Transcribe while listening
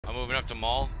I'm moving up to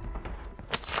mall.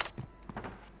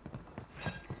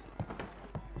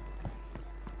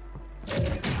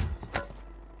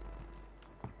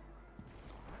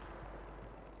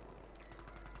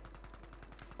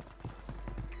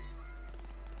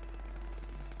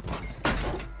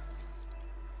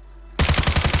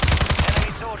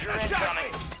 Enemy soldier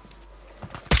incoming.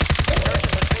 Search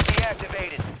has been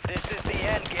deactivated. This is the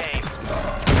end game.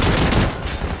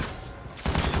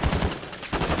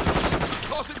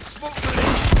 Tossing smoke grenade.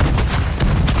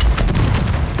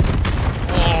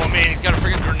 Oh man, he's got a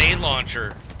freaking grenade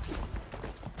launcher.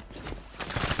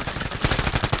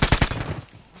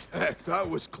 Heck, that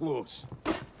was close.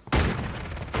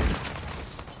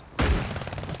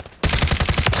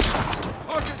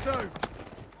 Target down.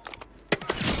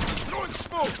 Throwing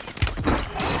smoke.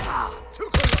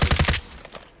 Took her out.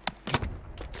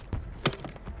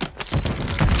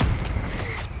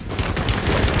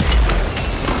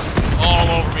 All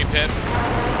over me, Pip.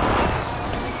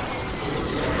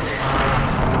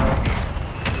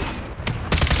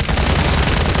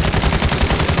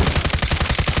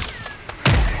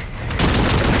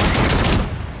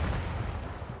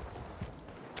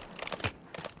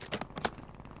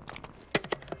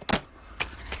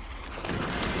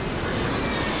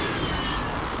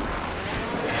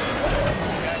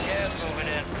 Got gas moving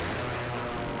in.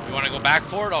 You want to go back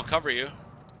for it? I'll cover you.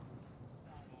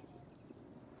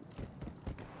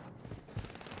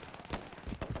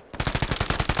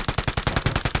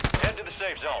 Head to the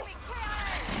safe zone.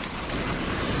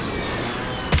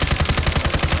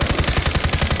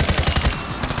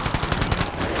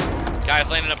 Guys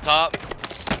landing up top.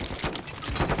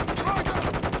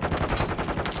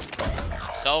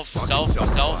 Self.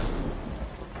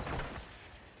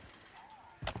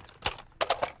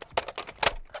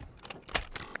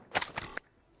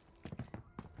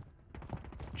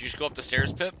 Did you just go up the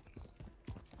stairs, Pip?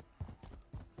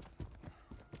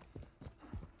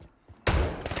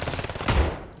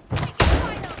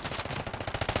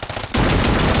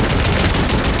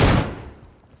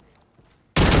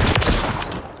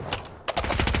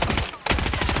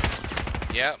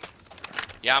 Yeah.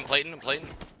 Yeah, I'm plating.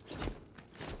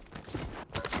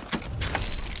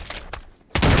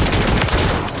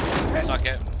 Suck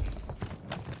it.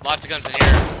 Lots of guns in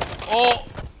here. Oh!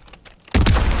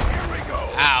 Here we go.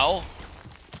 Ow.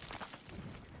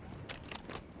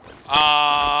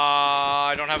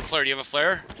 I don't have a flare. Do you have a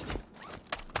flare?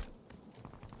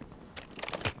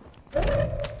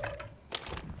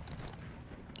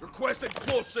 Requesting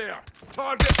close air.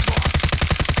 Target marked.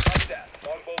 Like that.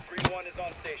 Longbow 3-1 is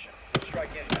on station.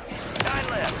 Strike inbound. 9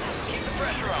 left. Keep the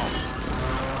pressure on.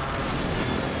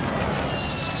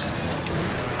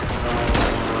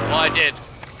 Well, I did.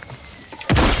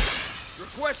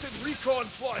 Requesting recon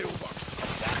flyover.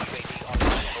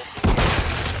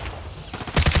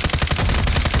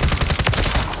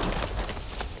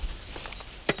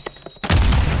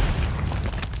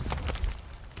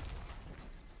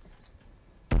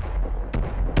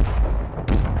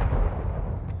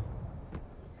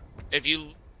 If you...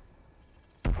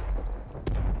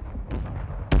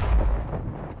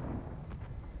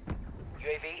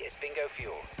 UAV is bingo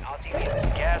fuel. RTV.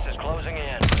 Gas is closing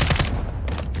in.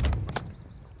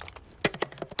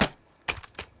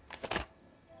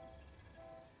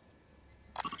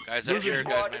 Guys up here,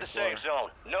 guys Squad to main the floor. safe zone.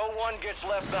 No one gets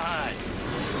left behind.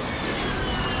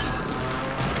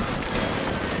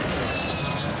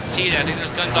 T, I think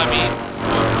there's guns on me.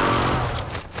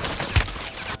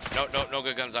 No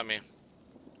good guns on me.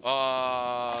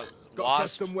 Got a Wasp.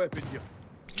 custom weapon here.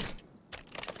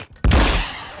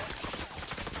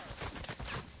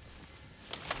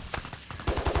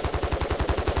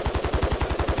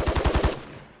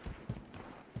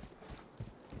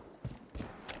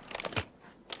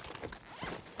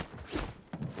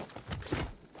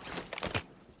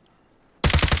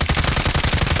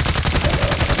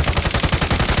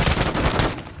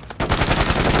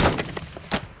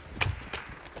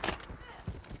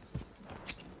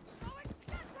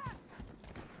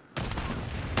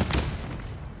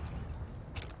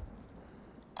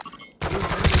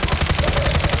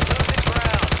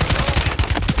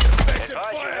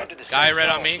 Guy right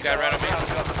on me. Guy right on me.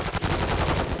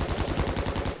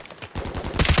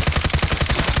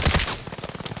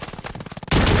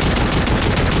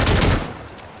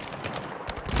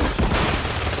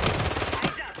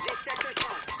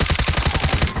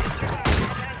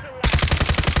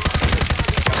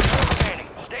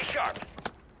 Stay sharp.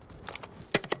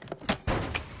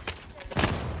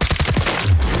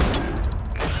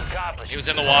 Mission accomplished. He was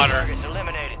in the water. Targets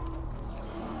eliminated.